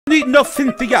Need no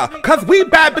Cynthia, cause we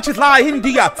bad bitches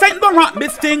LaIndia. Saint Laurent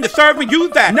Miss Thing is serving you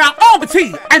that. Now on the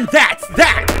tea, and that's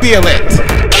that. Feel it,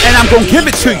 and I'm gonna give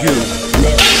it to you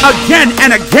again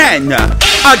and again,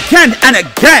 again and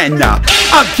again,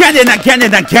 again and again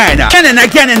and again, and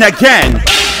again and again.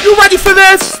 You ready for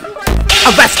this?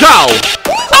 Let's go.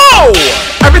 Oh,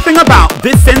 everything about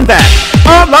this and that.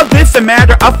 All of this a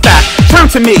matter of fact. Turn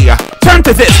to me, turn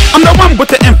to this. I'm the one with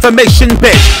the information,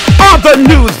 bitch. All the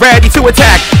news ready to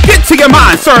attack. Get to your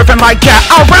mind, serving like that.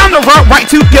 Around the world, right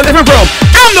to your living room.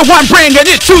 I'm the one bringing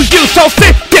it to you, so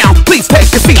sit down, please take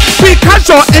a seat. Because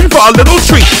you're in for a little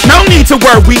treat. No need to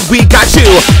worry, we got you.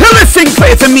 Now listen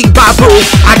clear to me, babu.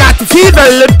 I got the tea,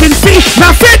 the lip and see.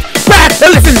 Now sit back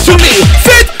and listen to me.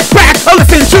 Sit back and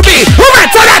listen to me. Alright,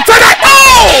 turn that,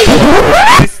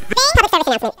 oh! Public service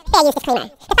announcement. Fair use disclaimer.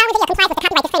 The following video complies with the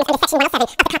copyright disclaimers under Section 107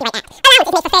 of the Copyright Act. Allowance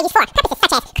is made for fair use for purposes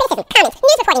such as criticism, comments,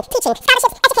 news reporting, teaching,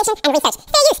 scholarships, education, and research.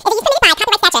 Fair use is a use permitted by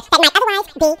copyright statute that might otherwise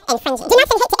be infringing. Do not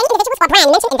send hate to any individuals or brand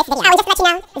mentioned in this video. I will just let you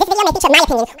know, this video may feature my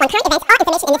opinion on current events. All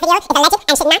information in this video is alleged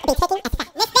and should not be taken as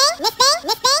fact. Miss Bing.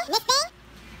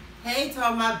 Hey to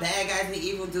all my bad guys and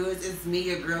evildoers, it's me,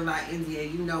 your girl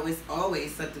LaIndia. You know it's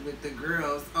always something with the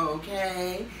girls,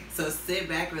 okay? So sit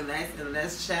back, relax, and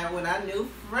let's chat with our new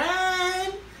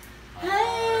friend.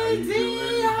 Hey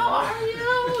D, how are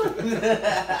you?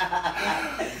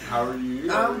 How are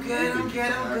you? I'm good.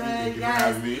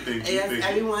 Yes, Thank you.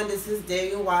 everyone, this is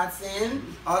Daniel Watson,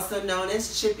 also known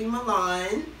as Chippy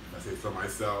Milan. I say so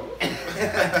myself.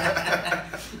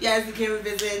 Yes, we came and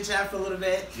visit and chat for a little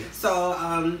bit. Yes. So,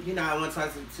 you know, I want to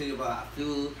talk to you about a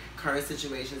few current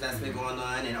situations that's been going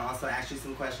on, and also ask you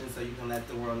some questions so you can let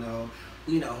the world know,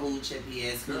 you know, who Chippy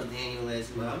is, who Daniel is,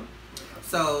 you know.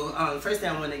 So, first thing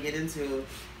I want to get into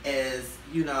is,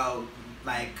 you know,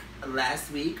 like last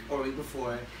week or week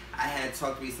before, I had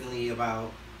talked recently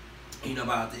about, you know,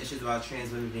 about the issues about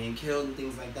trans women being killed and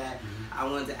things like that. I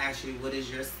wanted to ask you, what is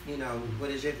your, you know, what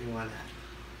is your view on that?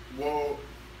 Well,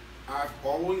 I've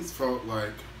always felt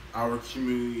like our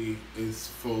community is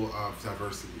full of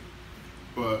diversity,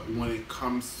 but when it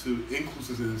comes to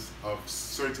inclusiveness of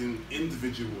certain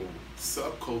individual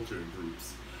subculture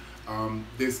groups, I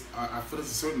feel there's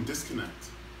a certain disconnect,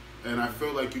 and I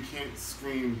feel like you can't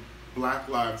scream Black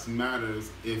Lives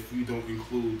Matters if you don't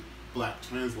include Black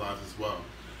trans lives as well.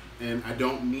 And I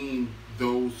don't mean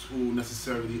those who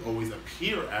necessarily always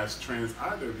appear as trans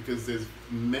either, because there's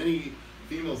many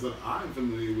females that I'm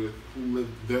familiar with who live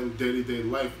their day-to-day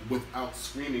life without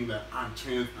screaming that I'm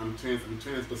trans,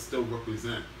 but still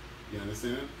represent. You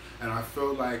understand? And I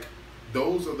feel like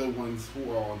those are the ones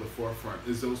who are on the forefront,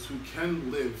 is those who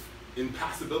can live in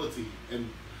possibility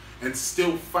and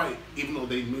still fight, even though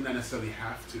they may not necessarily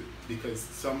have to, because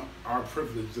some are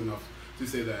privileged enough to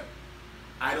say that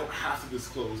I don't have to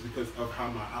disclose because of how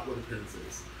my outward appearance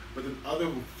is. But then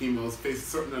other females face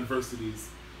certain adversities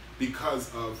because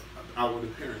of outward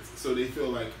appearance. So they feel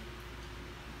like,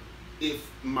 if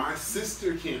my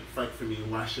sister can't fight for me,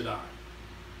 why should I?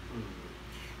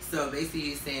 So basically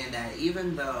you're saying that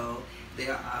even though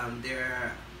there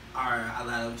are a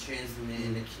lot of trans women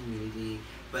in the community,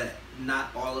 but not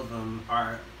all of them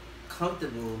are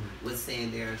comfortable with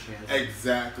saying they're trans.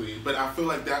 Exactly. But I feel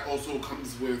like that also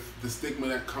comes with the stigma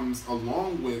that comes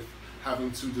along with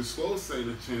having to disclose saying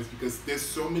you're trans, because there's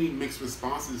so many mixed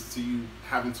responses to you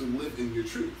having to live in your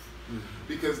truth.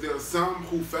 Because there are some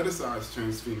who fetishize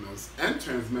trans females and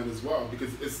trans men as well,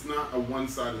 because it's not a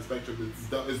one-sided spectrum,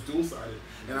 it's dual-sided.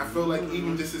 And I feel like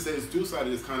even just to say it's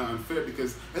dual-sided is kind of unfair,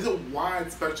 because there's a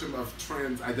wide spectrum of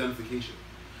trans identification.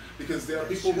 Because there are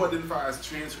people who identify as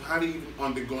trans who haven't even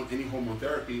undergone any hormone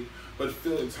therapy, but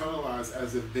feel internalized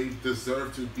as if they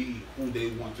deserve to be who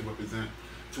they want to represent,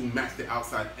 to match the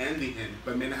outside and the in,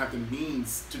 but may not have the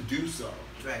means to do so.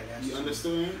 Right, that's you true.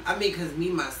 Understand? I mean, because me,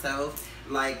 myself,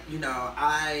 like, you know,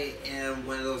 I am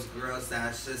one of those girls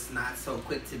that's just not so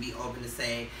quick to be open to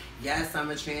say, yes, I'm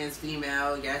a trans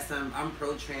female, yes, I'm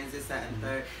pro-trans, this, that, and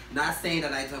third. Not saying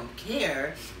that I don't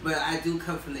care, but I do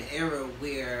come from the era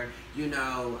where, you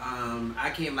know, I'm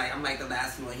like the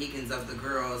last Mohicans of the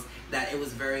girls, that it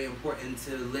was very important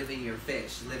to live in your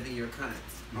fish, live in your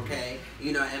cunts, okay?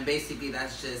 You know, and basically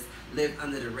that's just live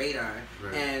under the radar.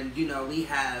 Right. And, you know, we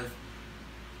have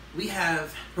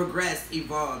progressed,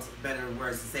 evolved, better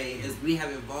words to say, is we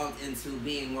have evolved into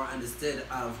being more understood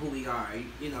of who we are,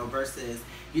 you know, versus,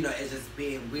 you know, it's just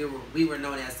being, we were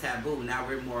known as taboo, now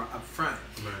we're more upfront.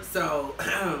 Right. So,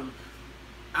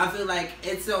 I feel like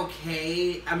it's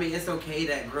okay, I mean, it's okay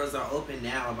that girls are open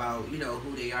now about, you know,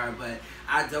 who they are, but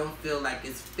I don't feel like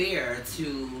it's fair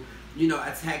to you know,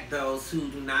 attack those who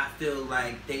do not feel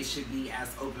like they should be as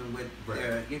open with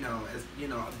their, you know, as you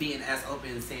know, being as open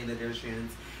and saying that they're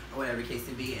trans or whatever the case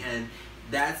may be. And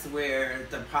that's where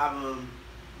the problem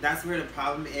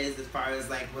is, as far as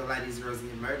like where a lot of these girls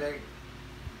get murdered,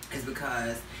 is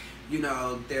because, you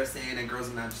know, they're saying that girls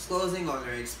are not disclosing or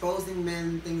they're exposing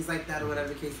men, things like that, or whatever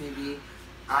the case may be.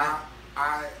 I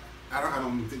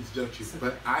don't mean to interrupt you,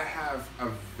 but I have a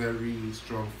very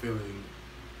strong feeling,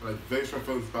 like very strong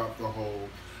feelings about the whole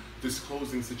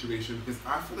disclosing situation, because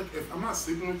I feel like if I'm not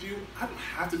sleeping with you, I don't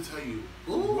have to tell you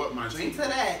what my drink to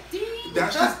that.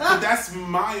 That's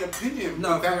my opinion.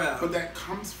 No, but that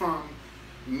comes from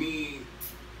me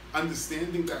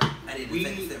understanding that we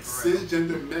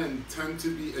cisgender men tend to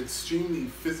be extremely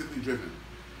physically driven,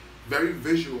 very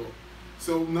visual.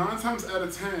 So 9 times out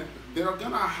of 10, they're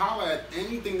gonna holler at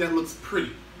anything that looks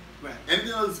pretty, anything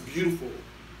that looks beautiful.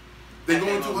 They're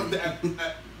going to,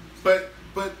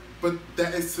 but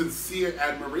that is sincere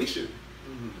admiration,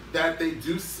 that they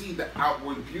do see the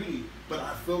outward beauty. But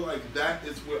I feel like that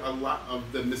is where a lot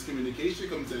of the miscommunication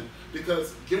comes in,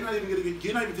 because you're not even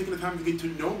taking the time to get to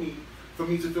know me for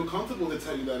me to feel comfortable to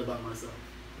tell you that about myself.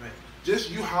 Right.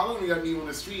 Just you hollering at me on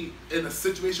the street in a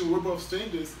situation where we're both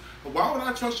strangers. Why would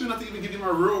I trust you enough to even give you my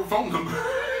real phone number?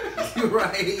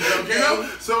 Right. Okay. You know?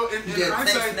 So in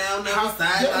hindsight,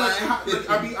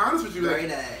 I'll be honest with you.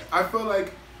 Like, I feel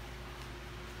like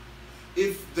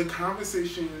if the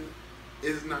conversation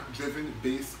is not driven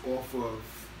based off of,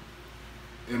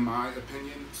 in my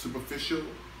opinion, superficial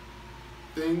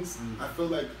things, I feel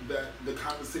like that the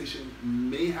conversation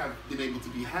may have been able to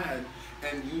be had,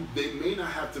 and they may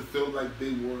not have to feel like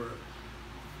they were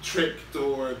tricked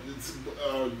or I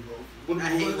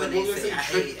hate when they say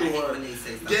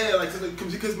something. Yeah, like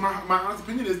because my honest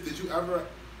opinion is, did you ever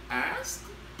ask?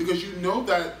 Because you know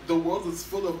that the world is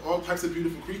full of all types of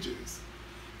beautiful creatures,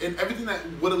 and everything that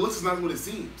what it looks is not what it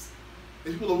seems.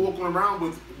 And people are walking around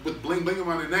with bling bling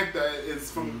around their neck that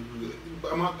is from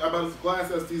about as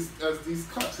glass as these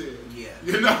cups here. Yeah,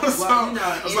 you know. Well, so you know,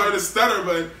 I'm sorry to stutter,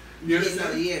 but you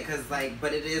understand? Yeah, because like,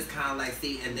 but it is kind of like,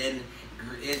 see, and then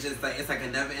it's just like, it's like a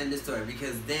never ending story,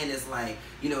 because then it's like,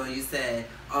 you know, when you said,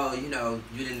 oh, you know,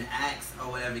 you didn't ask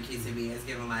or whatever the case may be, it's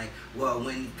given like, well,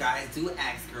 when guys do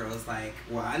ask girls, like,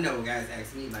 well, I know when guys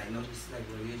ask me, like, no, just like,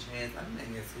 well, you're trans, I'm like,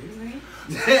 excuse me?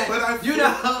 But I feel, you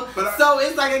know, so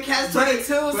it's like a catch-22,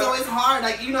 so it's hard,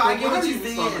 like, you know, I get what you're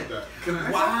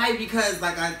saying. Why? Because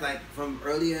like I from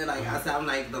earlier, like I said, I'm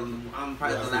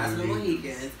probably the last of the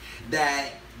Mohicans, that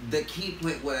the key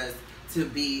point was to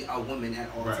be a woman at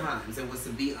all times. It was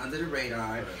to be under the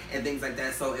radar and things like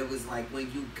that. So it was like,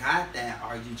 when you got that,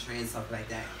 are you trans, stuff like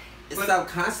that, it's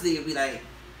subconsciously it'd be like,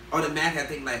 automatically I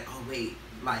think like, oh wait,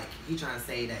 like he trying to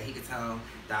say that he could tell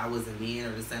that I was a man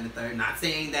or the second or third. Not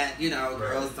saying that, you know,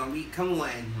 girls don't be, come on,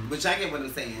 which I get what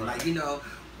I'm saying. Like, you know,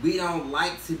 we don't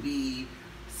like to be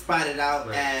spotted out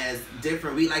as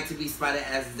different. We like to be spotted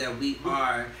as that we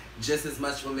are just as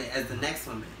much women as the next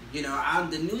woman. You know,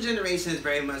 the new generation is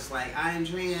very much like, I am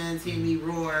trans, hear me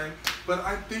roar. But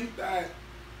I think that,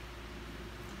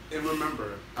 and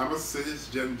remember, I'm a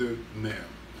cisgender male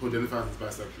who identifies as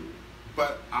bisexual.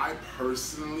 But I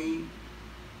personally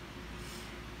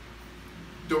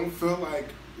don't feel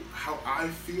like how I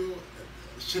feel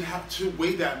should have to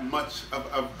weigh that much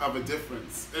of a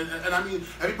difference. And I mean,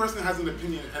 every person has an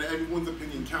opinion, and everyone's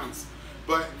opinion counts.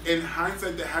 But in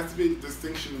hindsight, there has to be a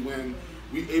distinction when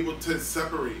we're able to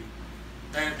separate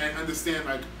and understand,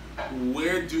 like,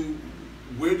 where do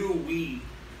we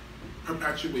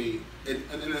perpetuate and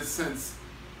in a sense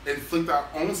inflict our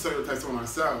own stereotypes on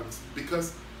ourselves,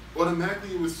 because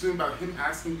automatically you assume about him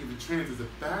asking you if trans is a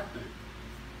bad thing.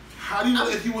 How do you know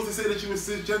if he was to say that you were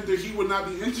cisgender, he would not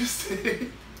be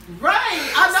interested? Right,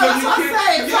 I know, so that's what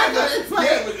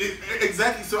I'm saying.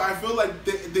 Exactly. So I feel like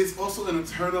there's also an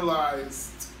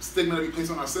internalized stigma that we place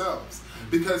on ourselves,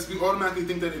 because we automatically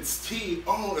think that it's tea.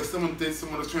 Oh, if someone did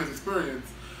someone's trans experience,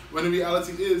 when the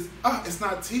reality is, it's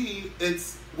not tea.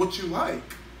 It's what you like.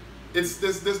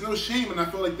 There's no shame, and I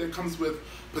feel like that comes with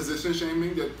position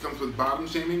shaming, that comes with bottom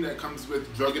shaming, that comes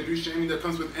with drug abuse shaming, that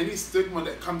comes with any stigma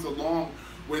that comes along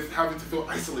with having to feel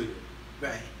isolated,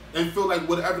 right? And feel like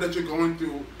whatever that you're going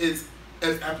through is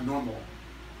abnormal,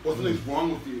 or something's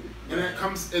wrong with you, and that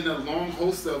comes in a long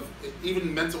host of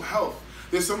even mental health.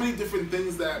 There's so many different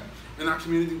things that in our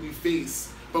community we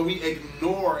face, but we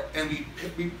ignore, and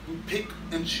we pick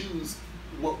and choose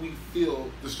what we feel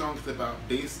the strongest about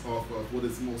based off of what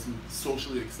is most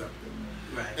socially accepted.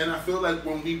 Right. And I feel like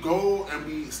when we go and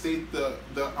we state the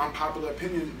unpopular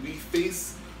opinion, we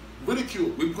face ridicule.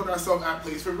 We put ourselves at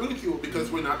place for ridicule because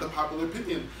we're not the popular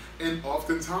opinion. And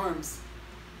oftentimes,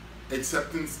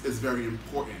 acceptance is very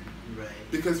important. Right.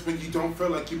 Because when you don't feel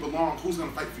like you belong, who's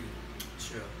gonna fight for you?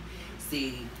 True.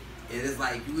 See, it is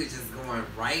like you were just going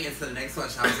right into the next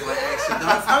question. I was going to ask you.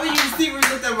 Don't tell me you secretly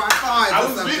looked at my cards. I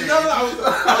was reading. No, I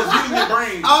was reading your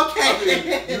brain.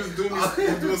 Okay. You was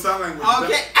doing sign language.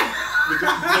 Okay. You're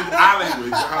doing eye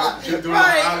language. You're doing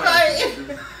eye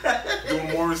language. Right. Doing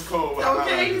Morse code.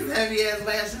 Okay, these heavy ass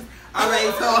lashes. All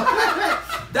right, so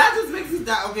that just makes me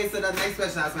stop. Okay, so the next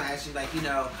question I was gonna ask you, like, you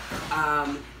know,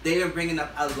 they've been bringing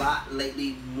up a lot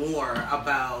lately more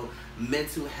about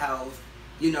mental health,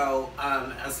 you know,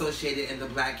 associated in the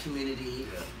black community,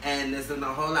 and there's been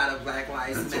a whole lot of Black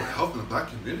Lives Matter. Mental health in the black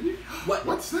community?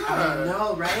 What's that? I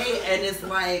know, right? And it's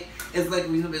like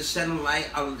we've been shedding light.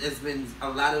 It's been a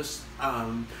lot of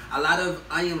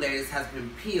onion layers has been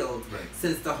peeled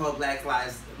since the whole Black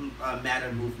Lives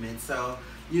Matter movement. So,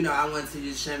 you know, I want to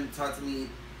just talk to me.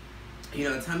 You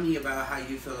know, tell me about how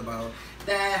you feel about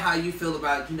that. How you feel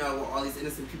about, you know, all these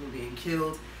innocent people being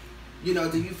killed. You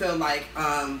know, do you feel like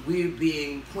we're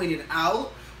being pointed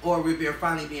out, or we're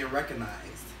finally being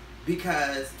recognized?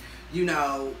 Because, you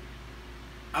know,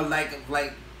 like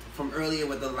from earlier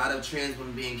with a lot of trans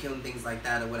women being killed and things like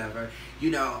that or whatever, you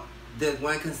know, the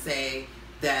one can say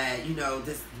that, you know,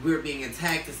 this we're being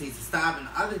attacked, this needs to stop, and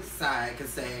the other side can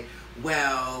say,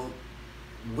 well,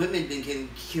 women been getting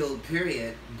killed,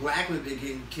 period. Black women been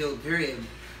getting killed, period.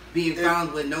 Being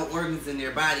found with no organs in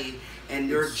their body, and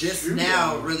they're just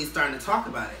now really starting to talk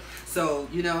about it. So,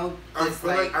 you know, I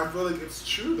feel like it's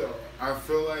true though. I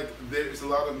feel like there's a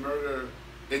lot of murder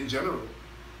in general,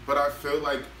 but I feel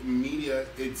like media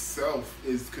itself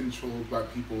is controlled by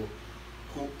people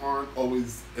who aren't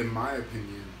always, in my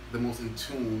opinion, the most in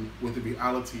tune with the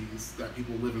realities that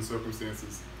people live in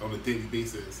circumstances on a daily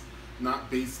basis, not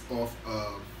based off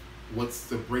of what's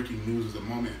the breaking news of the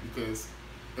moment. Because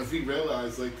if we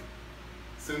realize, like,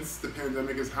 since the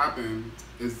pandemic has happened,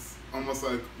 it's almost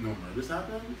like no murders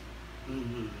happened,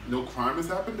 no crime has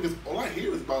happened, because all I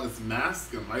hear is about is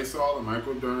masks and Lysol and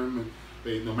microderm and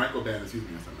microban. Excuse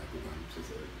me, I said microderm. Just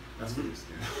that's for your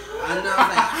skin. I know,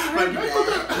 like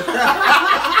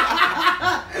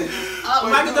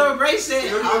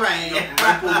microdermabrasion. All right.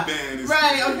 Microban is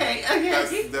right. Okay.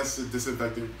 That's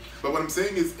disinfectant. But what I'm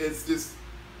saying is,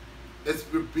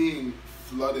 we're being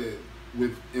flooded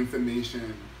with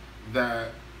information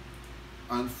that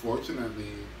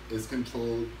unfortunately is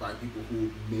controlled by people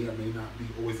who may or may not be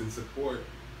always in support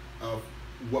of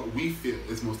what we feel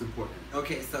is most important.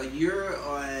 Okay, so you're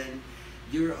on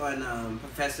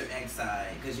Professor X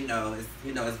side, because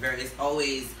it's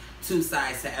always two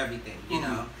sides to everything, you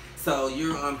know. So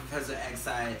you're on Professor X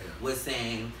side with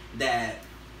saying that,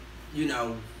 you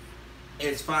know,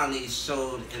 it's finally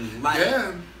showed in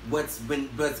light what's been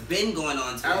going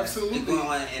on to Absolutely. Us. Going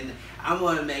on, and I'm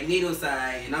on the Magneto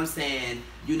side, and I'm saying,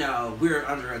 you know, we're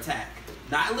under attack.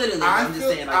 Not literally, I'm just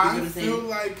saying, like, you know what I'm saying? I feel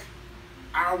like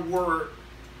our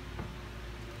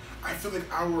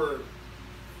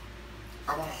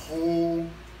whole,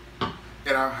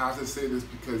 and I have to say this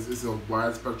because it's a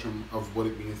wide spectrum of what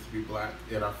it means to be black,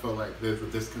 and I feel like there's a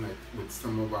disconnect with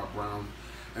some of our brown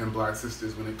and black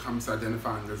sisters when it comes to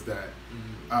identifying as that.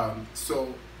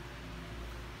 So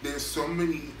there's so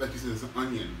many, like you said, it's an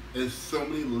onion. There's so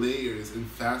many layers and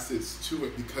facets to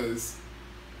it, because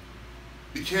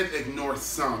we can't ignore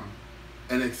some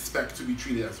and expect to be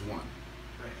treated as one.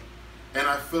 Right. And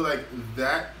I feel like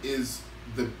that is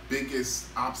the biggest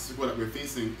obstacle that we're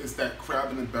facing, is that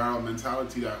crab in the barrel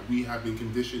mentality that we have been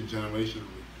conditioned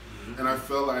generationally. And I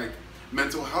feel like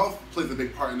mental health plays a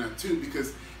big part in that too,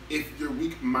 because if you're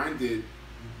weak-minded,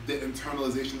 the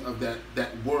internalization of that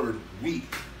word,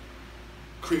 weak,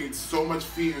 creates so much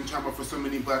fear and trauma for so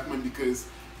many black men, because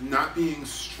not being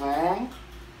strong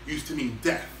used to mean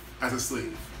death as a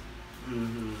slave.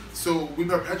 So we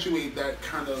perpetuate that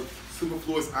kind of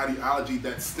superfluous ideology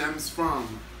that stems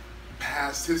from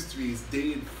past histories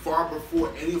dated far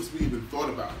before any of us we even thought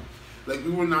about. Like,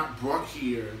 we were not brought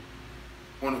here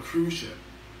on a cruise ship.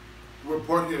 We were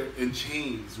brought here in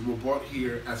chains. We were brought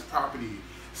here as property,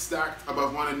 stacked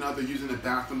above one another, using a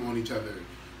bathroom on each other,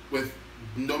 with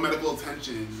no medical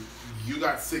attention. You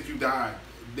got sick, you died.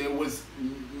 There was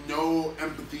no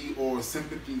empathy or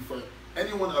sympathy for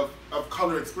anyone of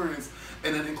color experience,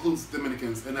 and that includes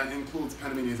Dominicans, and that includes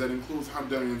Panamanians, that includes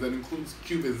Hondurans, that includes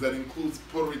Cubans, that includes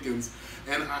Puerto Ricans,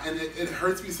 and it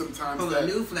hurts me sometimes. From a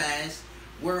new flash,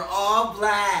 we're all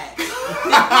black.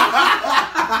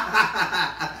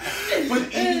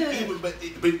 but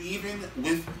even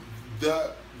with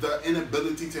the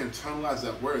inability to internalize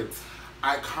that word,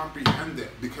 I comprehend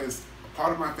it, because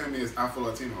part of my family is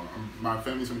Afro-Latino. My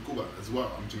family's from Cuba as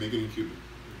well. I'm Jamaican and Cuban.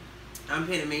 I'm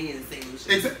Panamanian, St.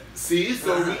 Lucia. See,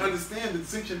 so we understand the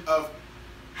distinction of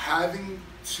having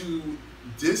to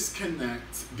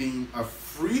disconnect being a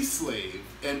free slave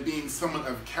and being someone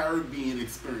of Caribbean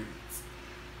experience.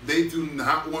 They do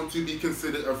not want to be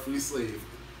considered a free slave.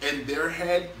 In their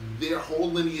head, their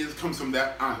whole lineage comes from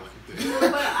that island. You know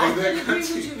what? I can agree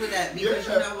with you with that because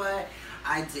you know what?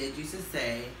 I did used to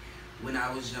say when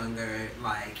I was younger,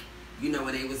 like, you know,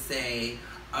 when they would say,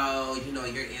 oh, you know,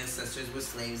 your ancestors were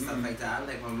slaves, stuff like that. I was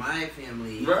like, well, my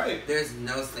family, there's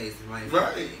no slaves in my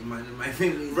family. My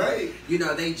family, you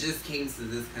know, they just came to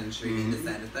this country and this,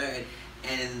 that, and the third.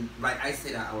 And, like, I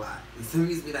say that a lot. And some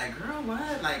people be like, girl,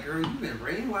 what? Like, girl, you been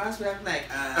brainwashed? I'm like,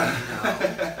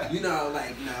 no. You know,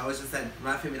 like, no, it's just that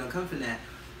my family don't come from that.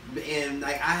 And,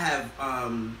 like, I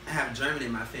have German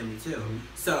in my family, too.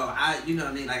 So, you know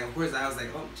what I mean? Like, of course, I was like,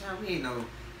 oh, child, we ain't no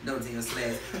damn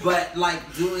slaves. But, like,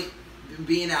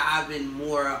 being that I've been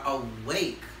more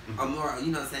awake, or more, you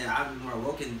know what I'm saying? I've been more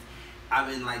awoken. I've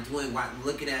been, like,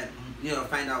 looking at, you know,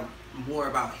 find out more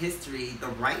about history, the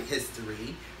right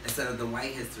history, instead of the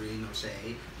white history, no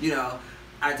shade. You know,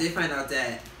 I did find out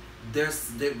that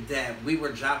that we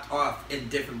were dropped off in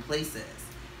different places.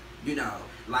 You know,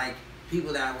 like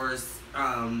people that were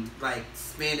like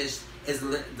Spanish is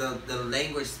the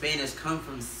language Spanish come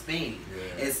from Spain.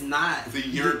 Yeah. It's not the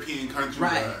European country.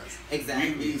 Right.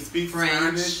 Exactly. We speak French.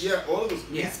 Spanish. Yeah, all of us.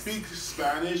 Yes. We speak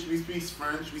Spanish. We speak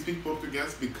French. We speak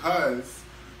Portuguese because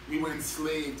we were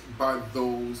enslaved by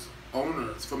those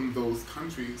owners from those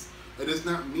countries. It does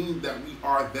not mean that we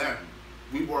are them.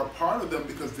 We were a part of them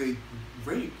because they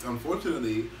raped,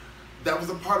 unfortunately. That was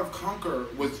a part of conquer,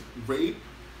 was rape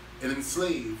and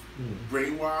enslave,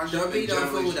 brainwash. Don't be no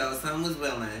fool though. Some was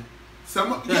willing.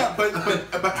 Yeah, but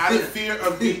out of fear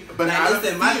of me. But now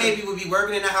listen, my baby would be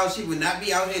working in the house. She would not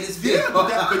be out here in this field. Yeah,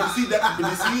 but you see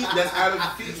that's out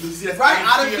of fear. You see, that's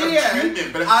out of fear.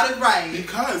 Treatment, but out of right.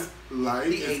 Because life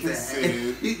is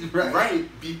considered right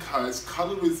because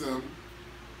colorism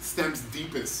stems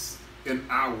deepest in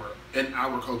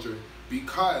our culture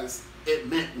because it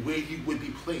meant where you would be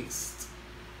placed.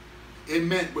 It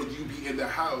meant would you be in the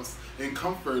house in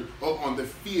comfort or on the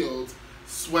field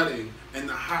sweating in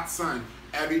the hot sun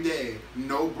every day,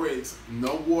 no breaks,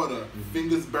 no water,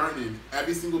 fingers burning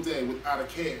every single day without a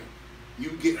care. You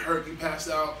get hurt, you pass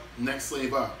out, next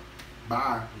slave up.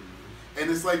 Bye. And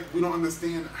it's like we don't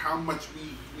understand how much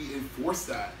we enforce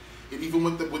that. And even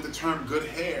with the term good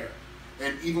hair,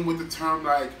 and even with the term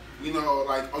like, you know,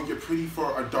 like, oh, you're pretty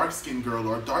for a dark-skinned girl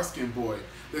or a dark-skinned boy.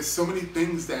 There's so many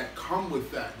things that come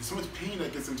with that. There's so much pain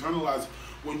that gets internalized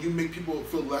when you make people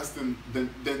feel less than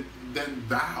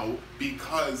thou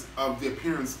because of the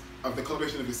appearance of the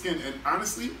coloration of your skin. And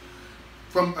honestly,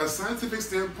 from a scientific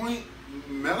standpoint,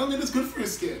 melanin is good for your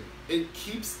skin. It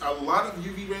keeps a lot of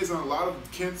UV rays and a lot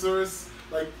of cancerous,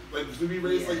 like UV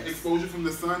rays, like exposure from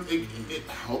the sun. It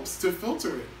helps to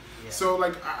filter it. Yeah. So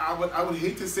like I would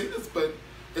hate to say this, but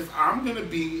if I'm gonna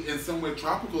be in somewhere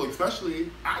tropical,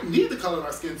 especially, I need the color of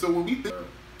my skin. So when we think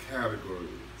categories,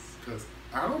 because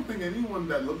I don't think anyone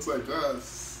that looks like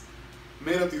us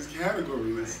made up these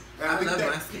categories. Right. I love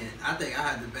my skin. I think I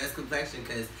have the best complexion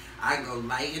because I can go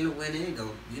light in the winter and go,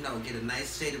 you know, get a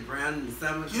nice shade of brown in the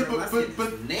summer. Yeah,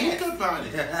 but think about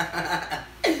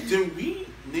it. Did we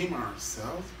name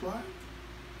ourselves black?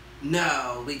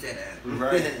 No, we didn't.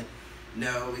 Right.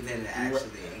 No, we didn't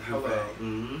actually. Hello.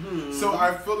 Mm-hmm. So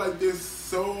I feel like there's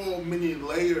so many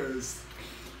layers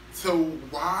to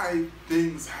why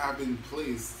things have been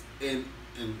placed in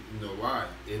you know why,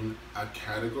 in a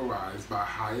categorized by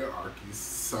hierarchy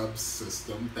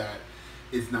subsystem that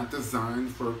is not designed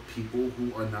for people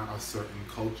who are not of certain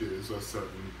cultures or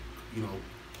certain, you know,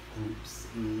 groups,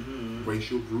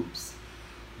 racial groups,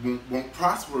 won't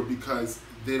prosper because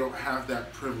they don't have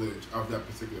that privilege of that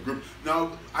particular group.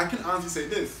 Now, I can honestly say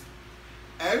this.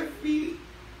 Every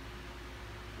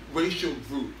racial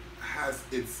group has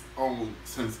its own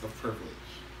sense of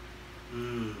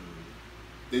privilege.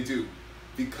 They do.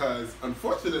 Because,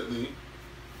 unfortunately,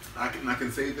 I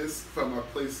can say this from a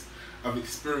place of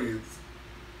experience.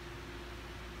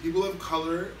 People of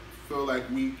color feel like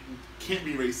we can't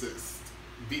be racist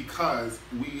because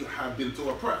we have been so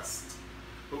oppressed.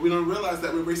 But we don't realize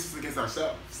that we're racist against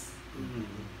ourselves.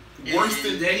 Worse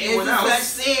than anyone else. There is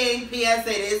such thing, PSA,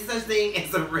 there is such thing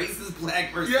as a racist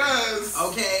black person. Yes.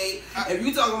 Okay? If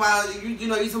you talking about, you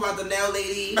know, you talking about the nail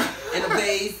lady in the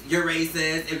face, you're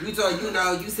racist. If you talk, you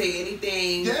know, you say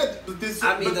anything. Yeah, but this.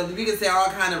 I mean, we can say all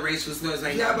kind of racial slurs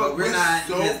right now, but we're not.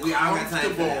 So I don't got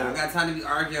time for that. I don't got time to be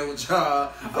arguing with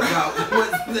y'all about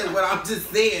what I'm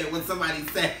just saying, what somebody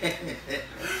said.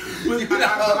 But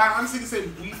I honestly can say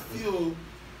we feel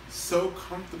so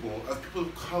comfortable as people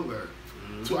of color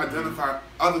to identify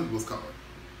other people's color.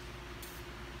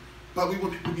 But we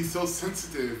want people to be so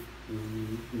sensitive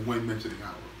when mentioning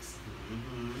ours.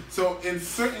 So in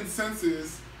certain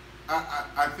senses,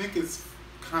 I think it's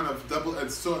kind of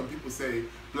double-edged sword. People say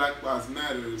Black Lives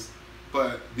Matters,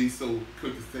 but be so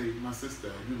quick to say, my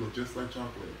sister, you look just like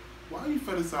chocolate. Why are you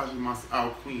fetishizing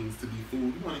our queens to be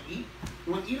food? You want to eat?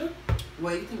 You want to eat her?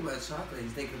 Well, you think about chocolate, you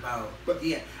think about... But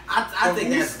yeah, I think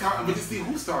that's... But you see,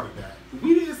 who started that?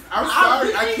 We didn't... I'm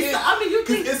sorry, I can't... I mean, you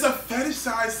think... It's a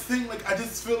fetishized thing. Like, I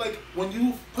just feel like when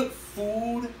you put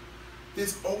food,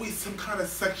 there's always some kind of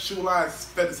sexualized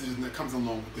fetishism that comes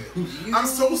along with it. I'm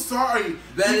so sorry.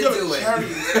 Better think do of it.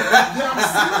 Cherries. Yeah,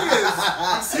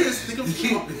 I'm serious. Think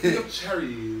of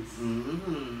cherries.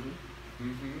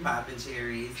 Popping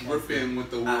cherries. Dripping with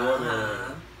the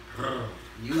water.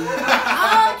 You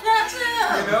catch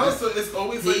him. You know, so it's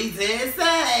always like... He did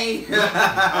say. So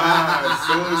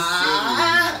silly.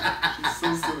 She's so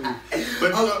silly.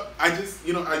 But I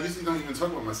usually don't even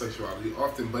talk about my sexuality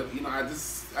often, but I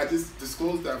just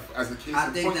disclose that as a case in point. I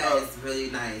think that is really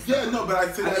nice. Yeah, no, but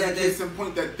I say that as a case in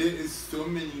point that there is so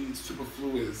many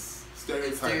superfluous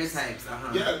stereotypes.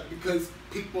 Yeah, because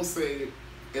people say,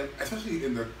 especially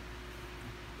in the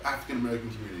African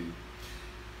American community,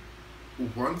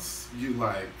 once you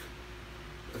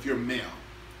if you're male,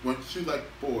 once you like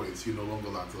boys, you're no longer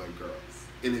allowed to like girls.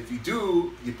 And if you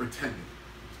do, you're pretending.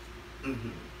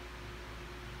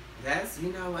 That's,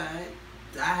 you know what?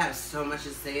 I have so much to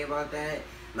say about that.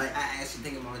 Like, I actually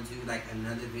think I'm going to do,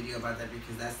 another video about that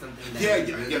because that's something that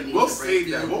we really need we'll to break save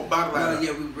through. that. We'll bottle that up.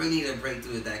 Yeah, we really need to break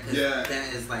through with that because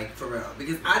that is, for real.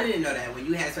 Because I didn't know that. When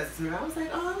you had stress to me, I was like,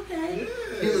 oh, okay.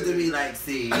 Yeah. He looked at me like,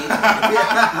 see.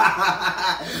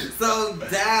 So,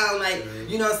 down,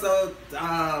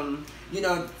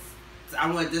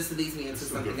 this leads me into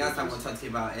something else I want to talk to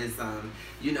you about is,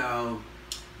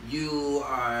 you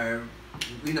are...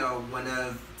 one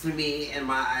of, to me, in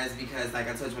my eyes, because like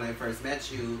I told you when I first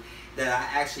met you, that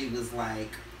I actually was I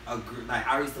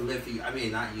used to live for you. I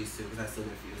mean, not used to, because I still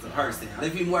live for you as a person. I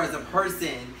live for you more as a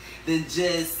person than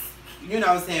just,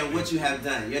 what you have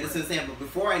done. You understand what I'm saying? But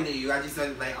before I knew you, I just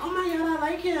started oh my God, I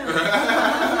like him. I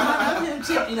love him,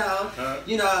 Chip,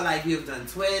 you have done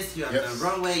twists, you have done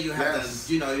runway, you have done,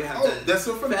 you have done that's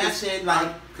so funny. Fashion,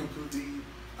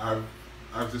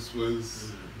 I just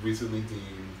was recently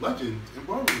deemed legend in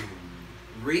Ballroom.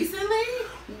 Recently?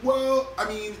 Well, I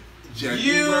mean, you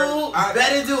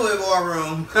better do it,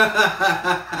 Ballroom.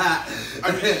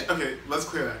 Okay, let's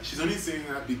clear that. She's only saying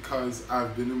that because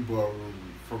I've been in Ballroom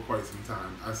for quite some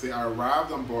time. I say I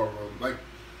arrived on Ballroom,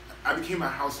 I became a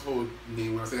household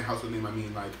name. When I say household name, I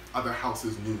mean other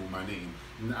houses knew my name.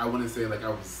 And I wouldn't say I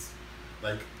was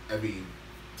every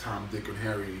Tom, Dick, and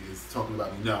Harry is talking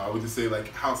about me. No, I would just say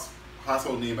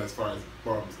household name as far as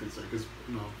Ballroom is concerned, because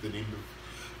the name of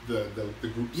the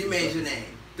group. You made your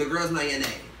name. The girls know your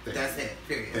name. That's it.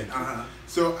 Period. Thank you.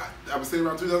 So I would say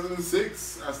around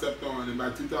 2006 I stepped on, and by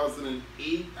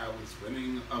 2008 I was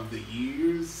winning of the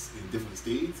years in different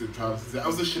states and tribes. I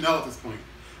was a Chanel at this point.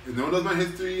 If no one knows my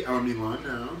history, I'm a Milan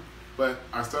now, but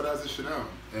I started as a Chanel,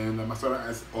 and I started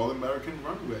as All-American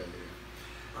Runway.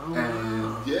 Oh, and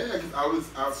wow. yeah, because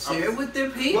I was share with the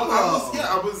people. Well,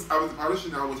 I was a part of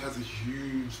Chanel, which has a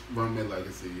huge runway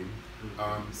legacy.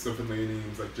 Some familiar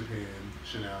names like Japan,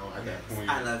 Chanel at that point.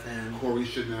 I love him. Corey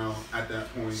Chanel at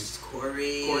that point.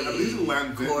 Corey. I believe he's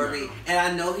 11 Corey, now. and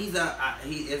I know he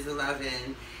is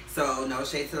 11. So no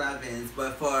shade to 11s,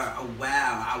 but for a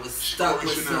while I was stuck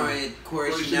with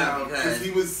Corey Chanel because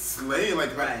he was slaying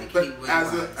right. But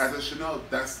as a Chanel,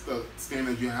 that's the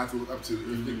standard you have to look up to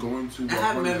if you're going to. I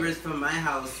have members from my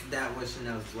house that was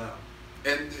Chanel as well.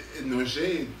 And no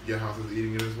shade, your house is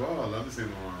eating it as well. I love the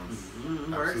Saint Laurents.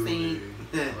 Absolutely,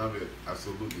 I love it.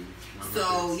 Absolutely. So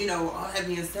all that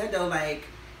being said though,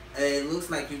 it looks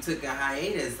like you took a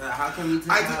hiatus. How come you took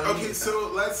a hiatus? Okay,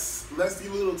 so let's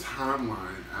give a little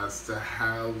timeline as to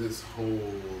how this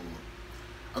whole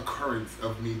occurrence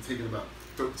of me taking about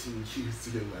 13 years to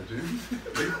get legend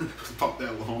about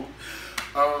that long.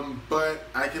 But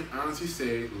I can honestly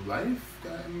say life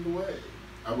got in the way.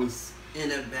 I was in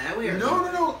a bad way.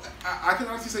 No. I can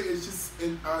honestly say it's just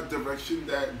in a direction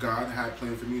that God had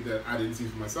planned for me that I didn't see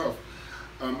for myself.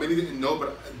 Many didn't know,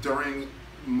 but during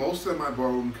most of my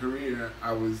Ballroom career,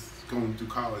 I was going through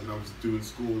college and I was doing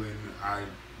school, and I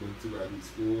went to graduate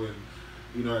school,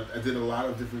 and I did a lot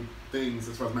of different things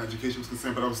as far as my education was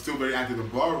concerned, but I was still very active in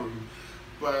Ballroom.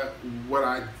 But what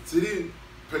I didn't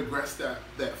progress that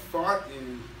far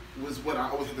in was what I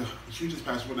always had the hugest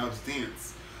passion when I was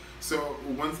dance. So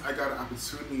once I got an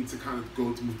opportunity to kind of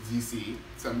move to DC,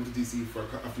 so I moved to DC for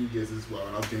a few years as well,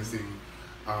 and I was dancing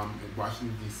in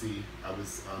Washington DC. I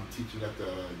was teaching at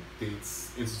the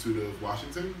Dance Institute of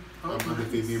Washington. Under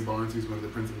Fabian Barnes, who's one of the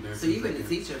principal dancers. So you've been a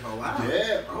teacher for a while.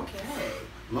 Yeah. Okay.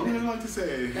 Longer than I like to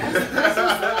say. That's what's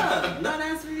up. No,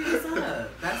 that's really what's up.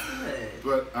 That's good.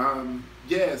 But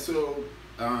yeah, so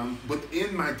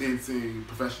within my dancing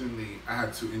professionally, I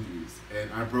had 2 injuries,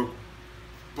 and I broke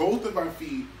both of my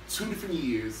feet 2 different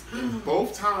years, and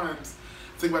both times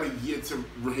it took about a year to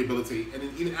rehabilitate, and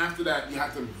then even after that, you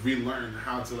have to relearn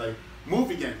how to like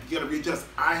move again. You gotta readjust.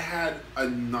 I had a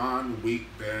non-weight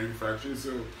bearing fracture,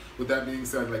 so with that being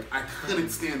said, like I couldn't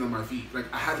stand on my feet. Like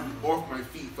I had to be off my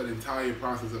feet for the entire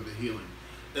process of the healing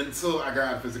until I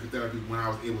got physical therapy when I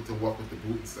was able to walk with the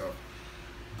boot and stuff.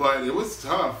 But it was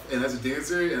tough, and as a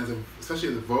dancer, and especially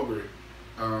as a voguer,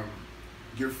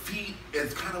 your feet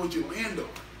is kind of what you land on.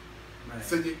 Right.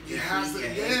 So you have to,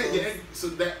 yeah. So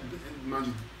that, mind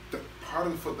you, the part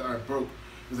of the foot that I broke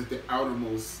was like the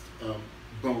outermost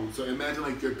bone. So imagine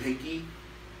like your pinky,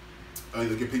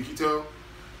 like your pinky toe,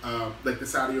 like the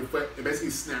side of your foot, it basically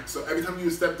snaps. So every time you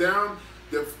step down,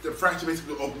 the fracture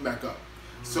basically will open back up.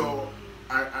 So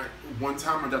I one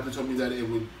time my doctor told me that it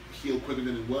would heal quicker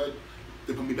than it would.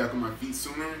 They put me back on my feet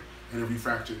sooner, and it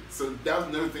refractured. So that was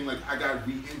another thing. Like I got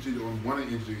re-injured on one of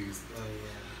the injuries. Oh yeah.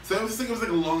 So it was just like, it was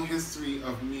like a long history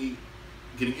of me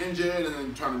getting injured and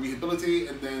then trying to rehabilitate,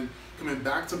 and then coming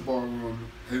back to Ballroom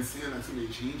and seeing like so many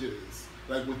changes,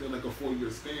 like within like a 4-year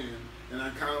span. And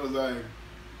I kind of was like,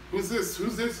 who's this?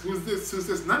 Who's this? Who's this? Who's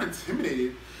this? Not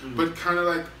intimidated, but kind of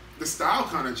like the style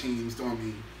kind of changed on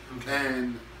me. Okay.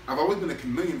 And I've always been a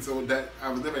chameleon, so that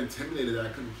I was never intimidated that I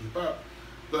couldn't keep up.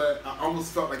 But I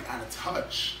almost felt like out of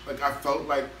touch. Like I felt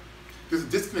like there's a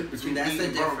disconnect between me and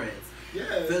Ballroom. That's the difference.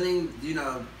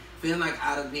 Yeah. Feeling like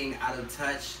being out of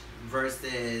touch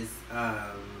versus,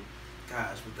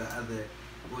 with the other,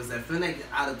 what was that? Feeling like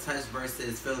out of touch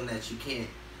versus feeling that you can't,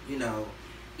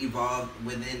 evolve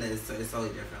within that. It's totally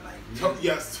different. Like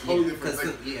yes, totally different.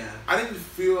 Like, I didn't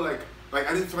feel like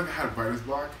I didn't feel like I had a writer's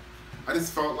block. I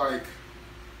just felt like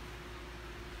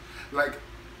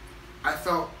I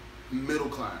felt middle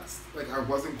class. Like I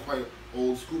wasn't quite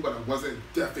old school, but I wasn't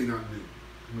definitely not new.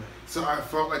 Right. So I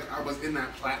felt like I was in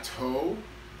that plateau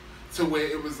to where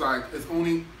it was like it's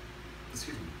only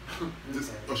excuse me.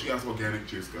 Oh, she got organic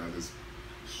juice, guys. It's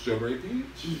strawberry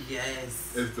peach.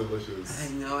 Yes. It's delicious. I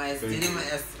know. I did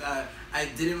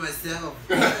it myself.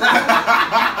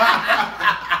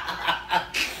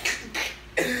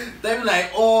 They be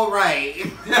like, all right.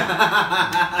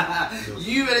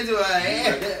 You better do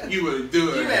it. You better do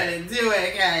it. You better do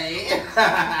it,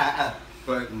 guy.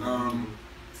 But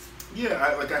yeah,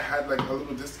 I had like a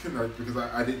little disconnect because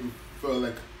I didn't feel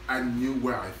like I knew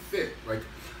where I fit. Like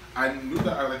I knew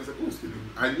that I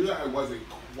knew that I wasn't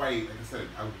quite, like I said,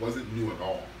 I wasn't new at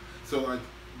all. So like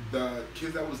the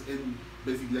kids that was in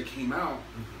basically that came out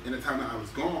in the time that I was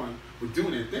gone were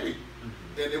doing their thing.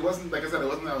 And it wasn't, like I said, it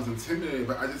wasn't that I was intimidated,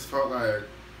 but I just felt like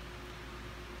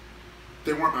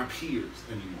they weren't my peers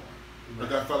anymore. Right.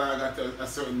 Like I felt like I got to a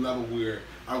certain level where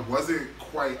I wasn't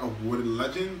quite a wooded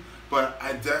legend, but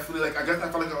I definitely, I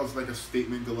felt like I was like a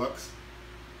statement deluxe.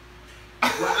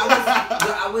 Well,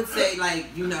 I would say,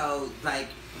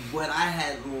 what I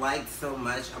had liked so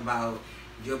much about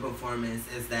your performance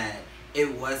is that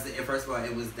first of all,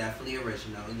 it was definitely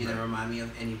original. You didn't remind me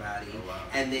of anybody. Oh, wow.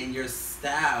 And then your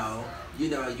style, you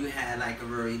had like a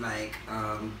very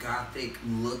gothic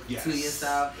look to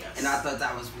yourself. Yes. And I thought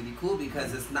that was really cool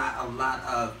because it's not a lot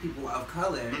of people of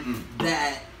color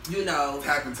that,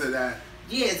 tap into that.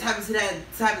 Yeah, tap into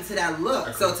that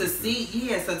look. So to see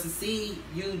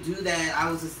you do that, I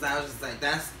was just like,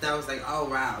 that was like, oh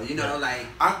wow, like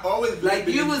I've always been like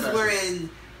you was wearing.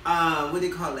 What do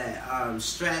you call that?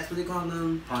 Straps. What do you call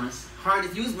them? Harness.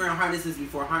 You was wearing harnesses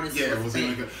before. Harnesses. Yeah, it was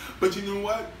like that. But you know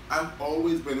what? I've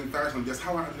always been in fashion. That's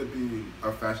how I ended up being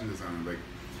a fashion designer. Like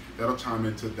that'll chime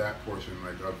into that portion,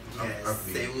 of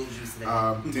me. Say what you say.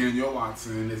 Daniel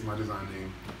Watson is my design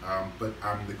name, but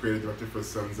I'm the creative director for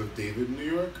Sons of David, New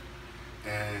York,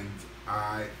 and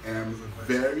I am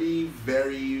very,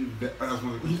 very.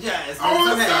 Yes.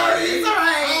 Oh, sorry. It's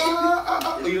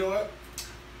alright. You know what?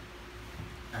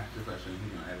 Ask your question, he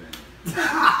gonna edit it.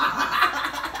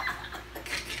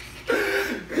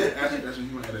 Ask your question,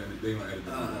 he gonna edit it. They gonna edit it.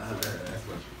 Ask the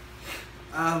question.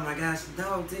 Oh my gosh,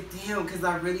 no, damn, because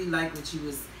I really like what you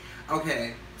was.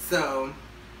 Okay, so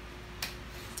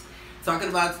talking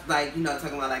about how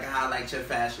I liked your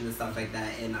fashion and stuff like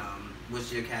that, and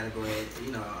what's your category,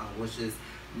 which is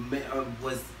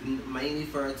was mainly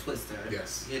for a twister.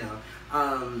 Yes.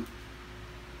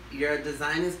 your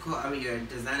design is called. I mean, your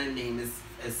designer name is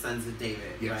Sons of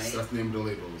David, yes, right? Yes, that's the name of the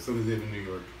label. Sons of David, New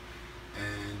York,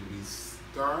 and we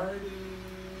started.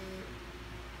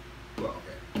 Well,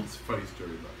 okay, it's a funny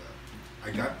story about that.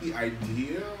 I got the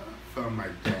idea from my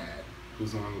dad,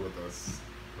 who's no longer with us.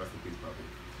 Rest in peace, Bobby.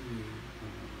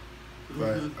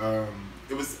 But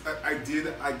it was an idea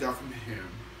that I got from him,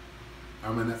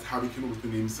 and that's how we came up with the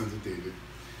name Sons of David.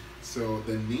 So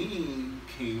the name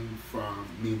came from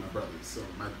me and my brothers. So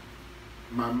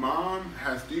my mom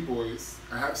has 3 boys.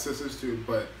 I have sisters too,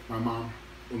 but my mom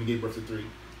only gave birth to 3,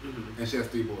 and she has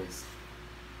 3 boys.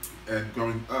 And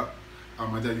growing up,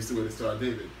 my dad used to wear the Star of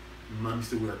David. My mom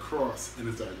used to wear a cross and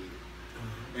the Star of David.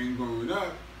 And growing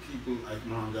up, people like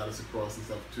mom got us a cross and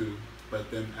stuff too. But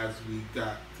then as we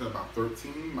got to about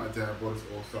 13, my dad brought us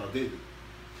all Star of David.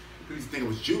 People used to think I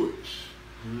was Jewish.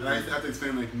 And I used to have to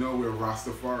explain, like, no, we're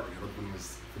Rastafari. Everyone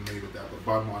was familiar with that. But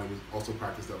bottom line, it was also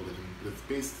practiced that religion. But it's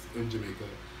based in Jamaica.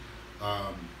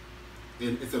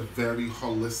 And it's a very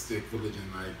holistic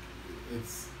religion. Like,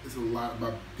 it's a lot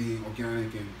about being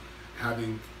organic and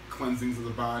having cleansings of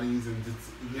the bodies. And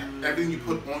just, everything you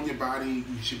put on your body,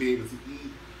 you should be able to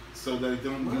eat. So that they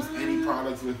don't use any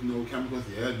products with no chemicals.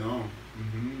 Yeah, no.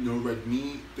 No red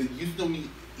meat. They used to eat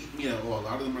meat at all. A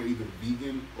lot of them are either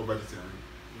vegan or vegetarian.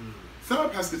 Some are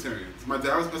pescatarians. My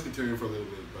dad was pescatarian for a little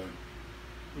bit, but...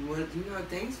 Well,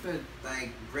 thanks for,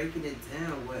 like, breaking it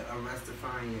down what a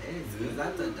Rastafarian is. Because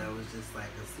I thought that was just, like,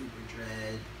 a super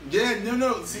dread... Yeah,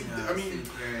 no. See, I mean...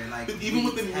 Super, like, but even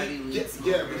with the meat...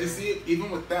 Yeah, but you see, even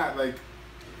with that, like,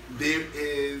 there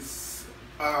is...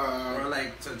 or,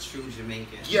 like, a true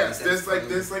Jamaican. Yes, there's like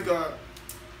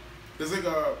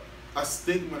a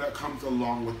stigma that comes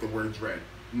along with the word dread.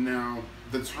 Now,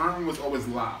 the term was always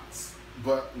lots.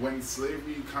 But when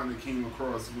slavery kind of came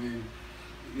across, when,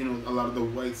 a lot of the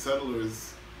white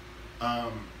settlers,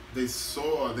 they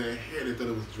saw their hair, they thought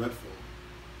it was dreadful.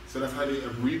 So that's how they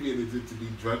abbreviated it to be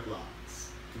dreadlocks,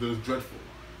 because it was dreadful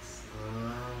locks.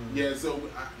 Yeah, so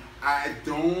I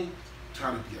don't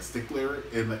try to be a stickler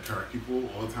and, like, correct people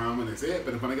all the time when they say it,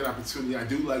 but when I get an opportunity, I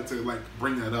do like to, like,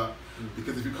 bring that up.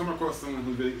 Because if you come across someone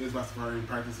who really is Rastafarian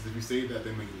practices, if you say that,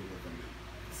 they make you look offended.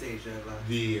 Say dreadlocks.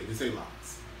 Yeah, they say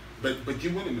locks. But you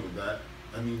wouldn't know that.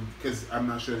 I mean, because I'm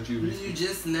not sure that you... You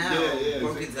just now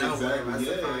broke it down what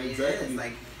Rastafarian is.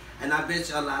 Like, and I bet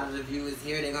you a lot of the viewers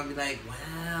here, they're going to be like,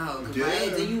 wow.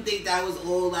 Right? Do you think that was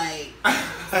all, like,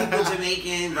 super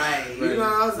Jamaican? Right.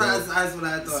 That's what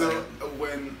I thought. So,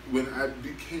 when I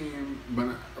became...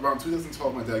 around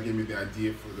 2012, my dad gave me the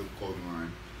idea for the clothing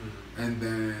line. And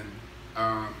then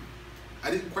I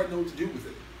didn't quite know what to do with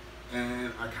it.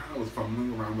 And I kind of was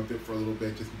fumbling around with it for a little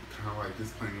bit, just kind of like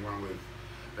just playing around with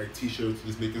like t-shirts,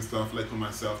 just making stuff like for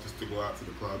myself just to go out to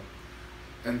the club.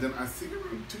 And then I think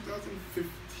around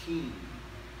 2015,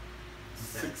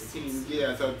 16,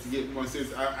 yeah, I started to get more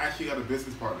serious. I actually got a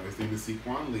business partner. His name is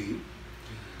Sequan Lee.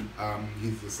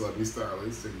 He's a celebrity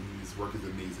stylist and his work is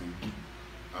amazing.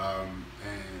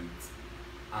 And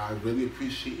I really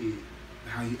appreciate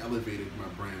how he elevated my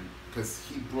brand because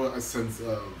he brought a sense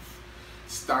of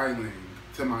styling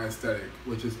to my aesthetic,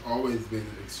 which has always been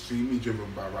extremely driven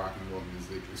by rock and roll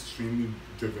music, extremely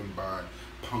driven by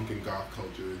punk and goth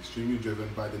culture, extremely driven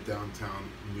by the downtown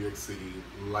New York City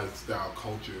lifestyle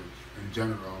culture in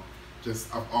general. Just,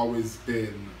 I've always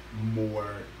been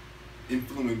more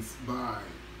influenced by,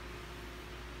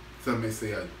 some may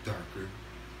say, a darker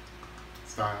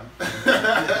style.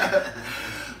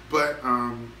 But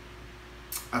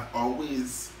I've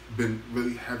always been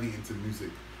really heavy into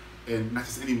music. And not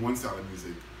just any one style of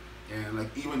music. And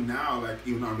like even now, like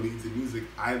even though I'm really into music,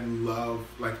 I love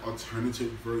like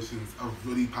alternative versions of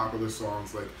really popular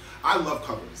songs. Like I love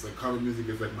covers. Like cover music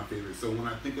is like my favorite. So when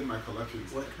I think of my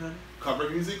collections, what kind? Cover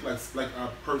music, like a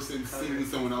person singing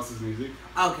someone else's music.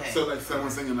 Okay. So like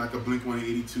someone singing like a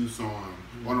Blink-182 song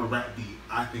on a rap beat,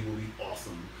 I think would be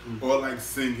awesome. Or like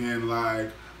singing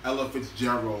like Ella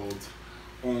Fitzgerald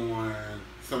on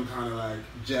some kind of like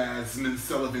Jasmine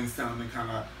Sullivan sounding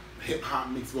kind of hip hop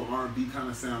mixed with R&B kind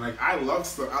of sound. Like I love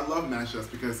stuff. I love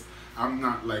mashups because I'm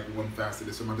not like one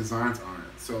faceted, so my designs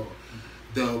aren't. So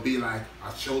they'll be like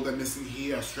a shoulder missing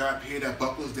here, a strap here, that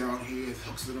buckles down here, it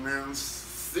hooks it around,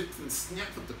 sits and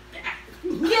snaps up the back.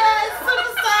 Yes,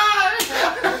 superstar!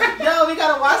 Yo, we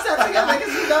gotta watch that together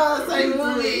because you know it's like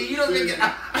movie. You don't think it.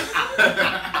 I'm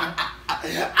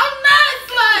not a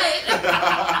slut.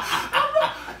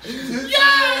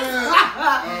 Yes!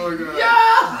 Oh my god.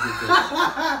 Yeah!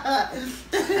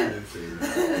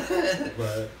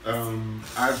 But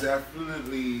I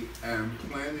definitely am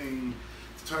planning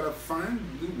to try to find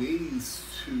new ways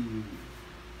to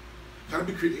gotta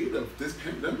be creative. This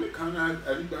pandemic kind of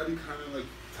had everybody kind of like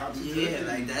topsy-turvy. Yeah,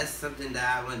 like that's something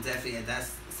that I want definitely.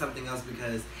 That's something else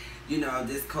because, you know,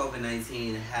 this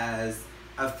COVID-19 has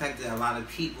affected a lot of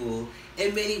people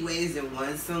in many ways.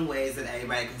 In some ways that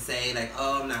everybody can say like,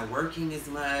 oh, I'm not working as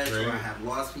much, right. or I have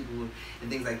lost people and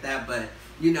things like that. But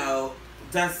you know,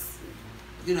 that's,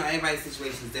 you know, everybody's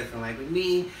situation is different. Like with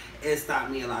me, it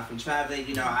stopped me a lot from traveling.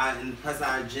 You know, and plus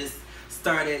I just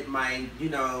started my, you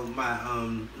know, my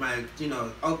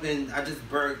opened. I just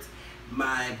birthed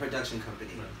my production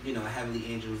company. Right. You know, Heavenly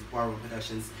Angels Ballroom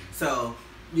Productions. So,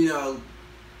 you know,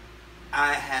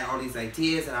 I had all these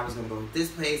ideas and I was gonna go to this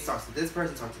place, talk to this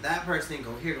person, talk to that person,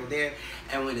 go here, go there.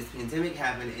 And when this pandemic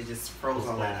happened, it just froze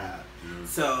all that up. Yeah.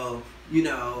 So, you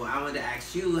know, I wanted to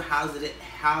ask you, how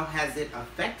has it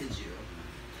affected you?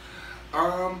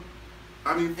 I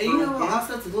mean, and you know,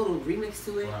 also it's a little remix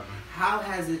to it. Wow. How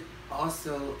has it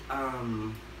also,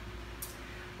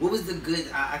 what was the good,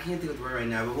 I can't think of the word right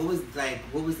now, but what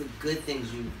was the good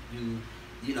things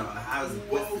you know,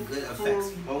 what's the good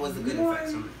effects? What was the good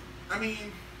effects from it? I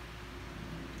mean,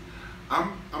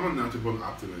 I'm a natural born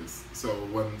optimist. So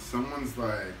when someone's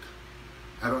like,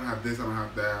 I don't have this, I don't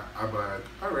have that, I'm like,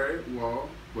 all right, well,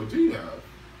 what do you have?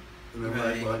 And they're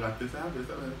like, well, I got this, I have this,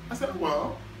 I have that. I said,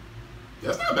 well,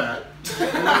 that's not bad.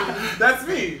 That's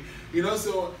me. You know,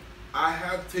 so I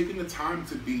have taken the time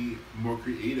to be more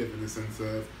creative in the sense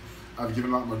of I've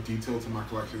given a lot more detail to my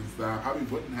collections that I probably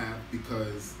wouldn't have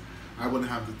because I wouldn't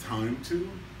have the time to.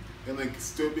 And like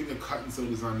still being a cut and sew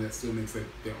designer that still makes like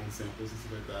their own samples and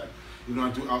stuff like that. You know, I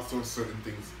do outsource certain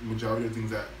things. Majority of things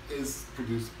that is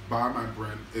produced by my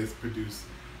brand is produced,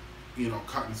 you know,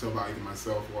 cut and sew by either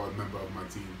myself or a member of my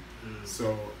team. Mm.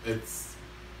 So it's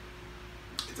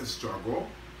a struggle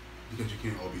because you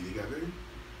can't all be together.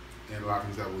 And a lot of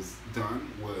things that was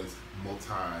done was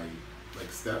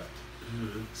stepped.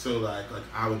 Mm-hmm. So like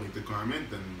I would make the garment,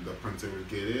 then the printer would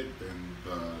get it, then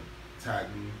the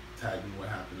tagging what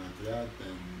happened after that,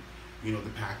 then you know the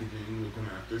packaging would come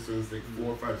after. So it's like 4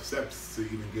 or 5 steps to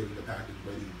even get the package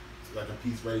ready, like a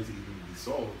piece ready to even be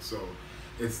sold. So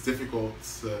it's difficult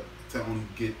to only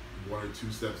get 1 or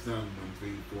 2 steps done when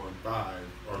 3, 4, and 5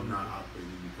 are not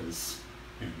operating because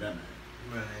pandemic.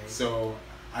 Right. So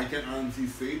I can honestly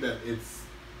say that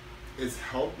it's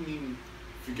helped me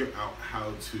figure out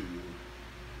how to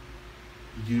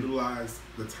utilize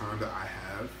the time that I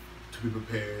have to be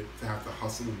prepared to have to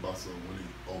hustle and bustle when it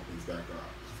opens back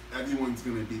up. Everyone's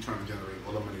going to be trying to generate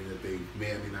all the money that they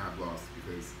may or may not have lost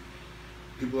because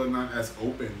people are not as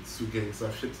open to getting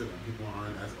stuff shipped to them. People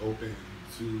aren't as open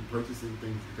to purchasing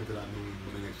things because they're not knowing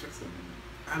when they get shipped to them.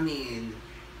 I mean,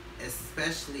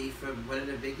 especially for one of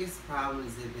the biggest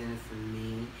problems have been for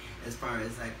me as far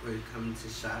as like when it comes to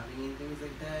shopping and things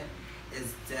like that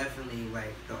is definitely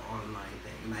like the online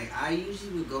thing. Like I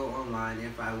usually would go online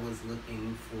if I was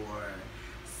looking for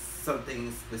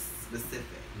something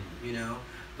specific, you know?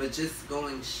 But just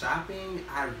going shopping,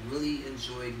 I really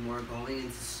enjoyed more going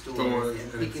into stores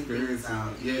and picking things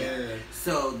out. Yeah.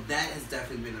 So that has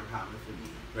definitely been a problem for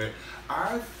me. Right.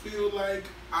 I feel like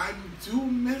I do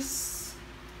miss.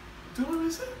 Do I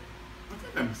miss it? I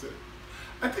think I miss it.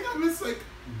 I think I miss like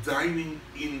dining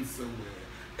in somewhere,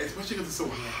 especially because it's so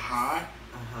hot.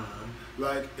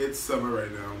 Like it's summer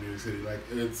right now in New York City. Like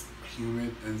it's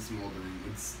humid and smoldering.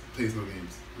 It's plays no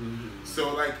games. Mm-hmm.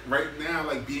 So like right now,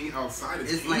 like being outside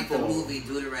is painful. Like the movie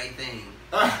Do the Right Thing.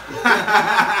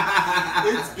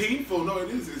 It's painful. No, it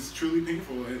is. It's truly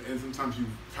painful. And sometimes you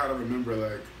try to remember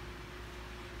like,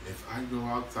 if I go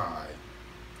outside,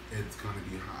 it's gonna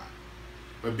be hot.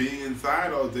 But being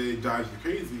inside all day drives you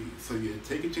crazy. So you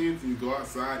take a chance and you go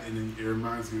outside, and then it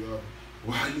reminds you of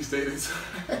why you stayed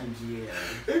inside. Yeah.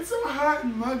 It's so hot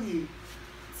and muggy.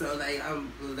 So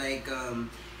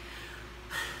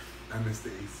I miss the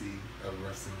AC of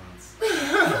restaurants.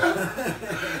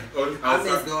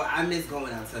 I miss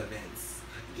going out to events.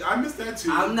 Yeah, I miss that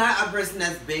too. I'm not a person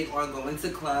that's big on going to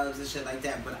clubs and shit like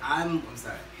that, but I'm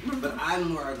sorry. But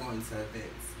I'm more going to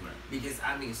events. Right. Because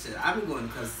I mean shit, I've been going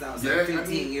to clubs since I was like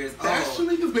 15 years old.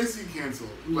 Actually is basically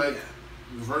canceled. Like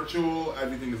virtual,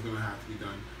 everything is gonna have to be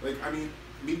done. Like I mean,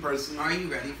 me personally, are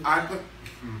you ready for that?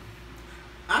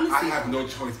 Honestly, I have no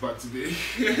choice but to be.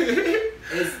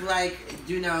 It's like,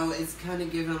 you know, it's kind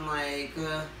of given like,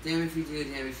 damn if you do,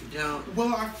 damn if you don't.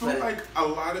 Well, I feel like a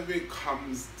lot of it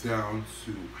comes down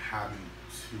to having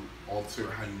to alter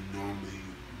how you normally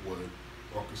would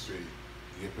orchestrate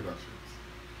your productions.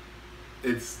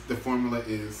 The formula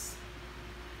is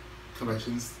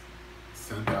collections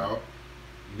sent out,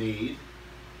 made,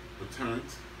 returned,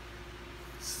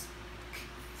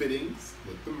 fittings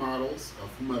with the models of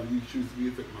whomever you choose to be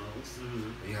your fit models.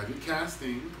 And you have your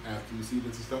casting after you see that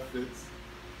your stuff fits.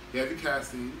 You have your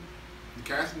casting. The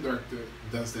casting director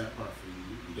does that part for you.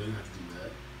 You don't have to do that.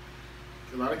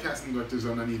 A lot of casting directors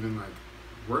are not even like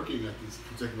working at this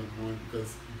particular point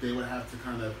because they would have to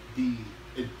kind of be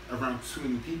around too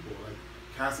many people. Like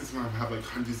castings going to have like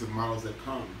hundreds of models that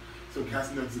come. So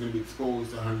casting directors are going to be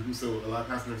exposed to hundreds. So a lot of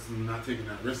casting directors are not taking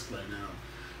that risk right now.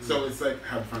 So it's like,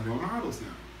 have to find your own models now.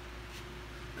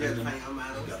 You have to find your own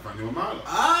models? You got to find your own models.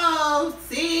 Oh,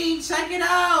 see, check it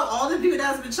out. All the people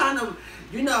that's been trying to,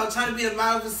 trying to be a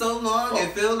model for so long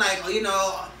and feel like,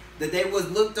 that they was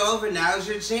looked over. Now's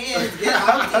your chance. Get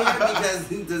out there because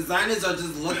designers are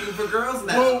just looking for girls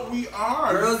now. Well, we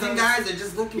are. Girls and guys are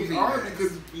just looking for you. We are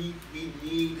because we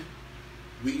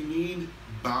need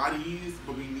bodies,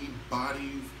 but we need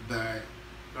bodies that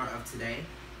are up to date.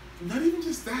 Not even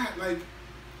just that, like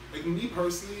me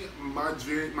personally, my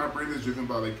brain is driven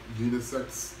by like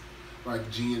unisex, like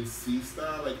GNC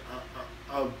style, like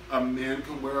a man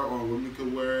can wear or a woman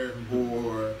can wear,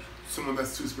 or someone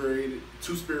that's two-spirited,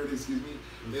 excuse me.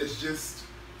 It's just,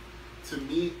 to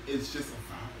me, it's just a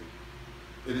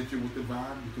vibe. And if you're with the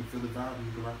vibe, you can feel the vibe and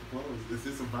you can rock the clothes. It's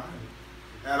just a vibe.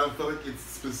 And I don't feel like it's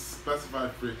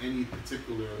specified for any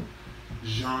particular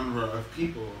genre of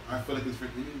people. I feel like it's for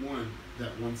anyone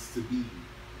that wants to be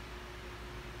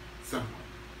someone.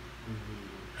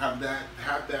 Have that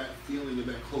feeling of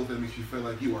that clothes that makes you feel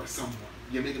like you are someone.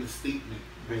 You're making a statement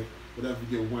with whatever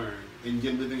you're wearing, and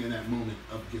you're living in that moment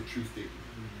of your true statement.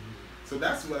 So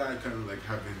that's what I kind of like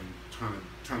have been trying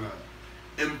to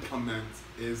implement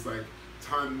is like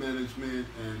time management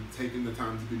and taking the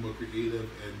time to be more creative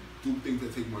and do things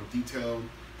that take more detail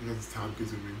because it's time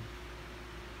consuming.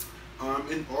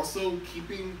 And also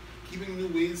keeping new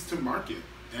ways to market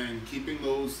and keeping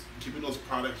those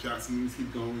product shots and things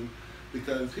keep going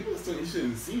because people are still interested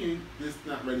in seeing, just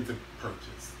not ready to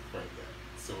purchase right yet.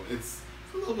 So it's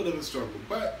a little bit of a struggle,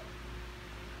 but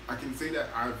I can say that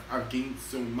I've gained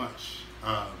so much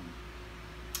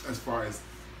as far as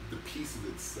the pieces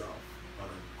itself are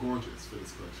gorgeous for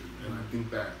this collection, and I think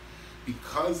that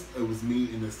because it was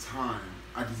made in this time,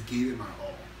 I just gave it my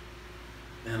all,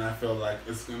 and I feel like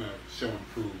it's gonna show and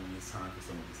prove when it's time for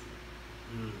someone to see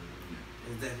it.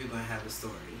 It's definitely gonna have a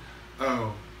story.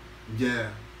 Oh,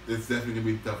 yeah, it's definitely gonna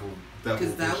be double.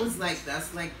 Because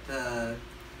that's like the.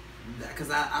 Because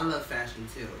I love fashion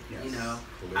too, yes.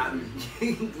 But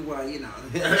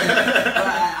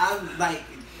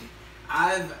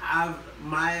I've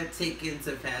my take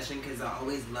into fashion because I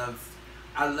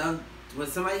love when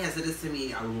somebody has said this to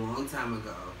me a long time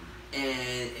ago,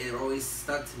 and it always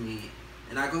stuck to me,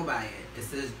 and I go by it. It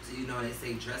says, they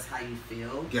say dress how you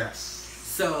feel. Yes.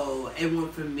 So it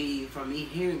went from me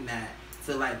hearing that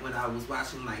to like when I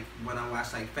watch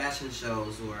like fashion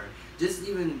shows or just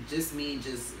me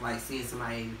like seeing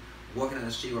somebody walking on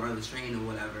the street or on the train or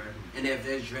whatever, and if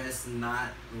they're dressed not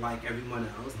like everyone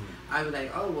else, I'd be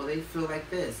like, oh well, they feel like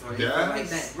this or they feel like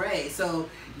that, right? So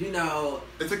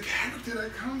it's a character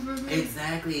that comes with it.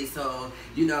 Exactly. So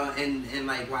and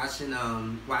like watching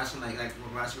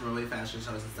runway fashion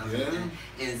shows and stuff like that,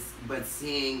 but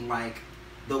seeing like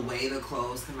the way the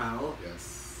clothes come out.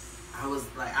 Yes. I was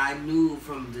like, I knew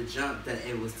from the jump that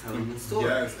it was telling the story.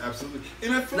 Yes, absolutely.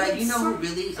 And I feel like who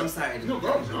really? I'm sorry. No,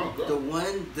 go. The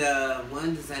one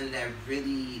designer that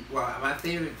really, my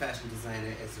favorite fashion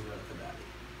designer is Danni.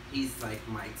 He's like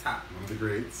my top. One of the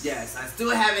greats. Yes, I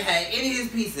still haven't had any of his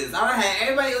pieces. I don't have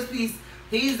everybody else's piece.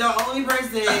 He's the only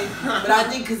person, but I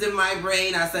think because in my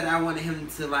brain I said I wanted him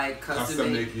to like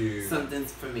custom make something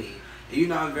for me.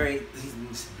 I'm very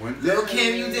Little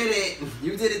Kim, you did it.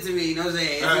 You did it to me. No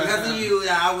shade. It's because of you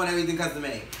that I want everything custom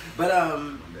made. But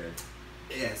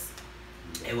yes.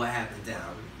 And what happened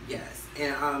down? Yes.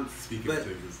 And speaking of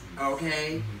things.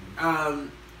 Okay. I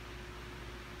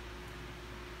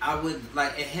would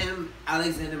like him,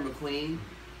 Alexander McQueen.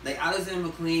 Like Alexander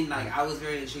McQueen, like I was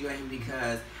very intrigued by him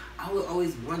because I would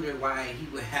always wonder why he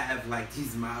would have like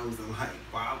these models of like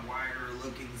barbed wire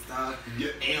looking stuff,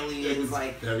 aliens. It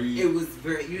was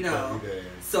very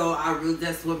So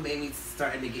that's what made me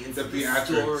starting to get into the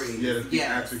story. Yeah, the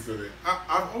theatrics of it.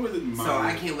 I've always admired. So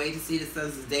I can't wait to see the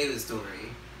Sons of David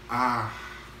story.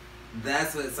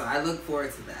 That's what. So I look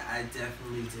forward to that. I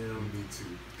definitely do. Me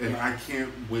too. And I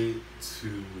can't wait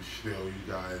to show you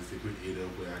guys the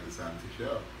creative way I decided to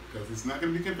show because it's not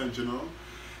going to be conventional.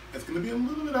 It's going to be a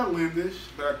little bit outlandish,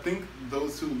 but I think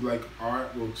those who like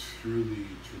art will truly,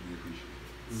 truly appreciate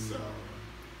it. So,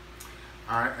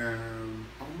 I am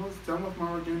almost done with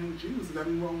my organic juice. Does that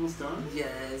mean we're almost done?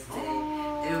 Yes,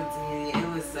 Oh. it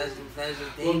was such a pleasure.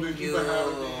 Thank you for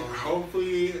having me.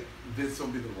 Hopefully, this will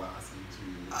be the last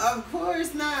interview. Of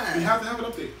course not. We have to have an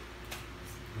update.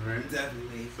 All right.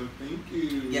 Definitely. So thank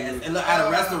you. Yes, and look at a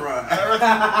restaurant. At a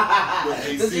restaurant. With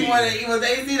AC. Did you want to eat with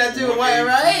AC that you were white,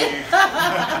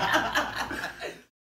 right?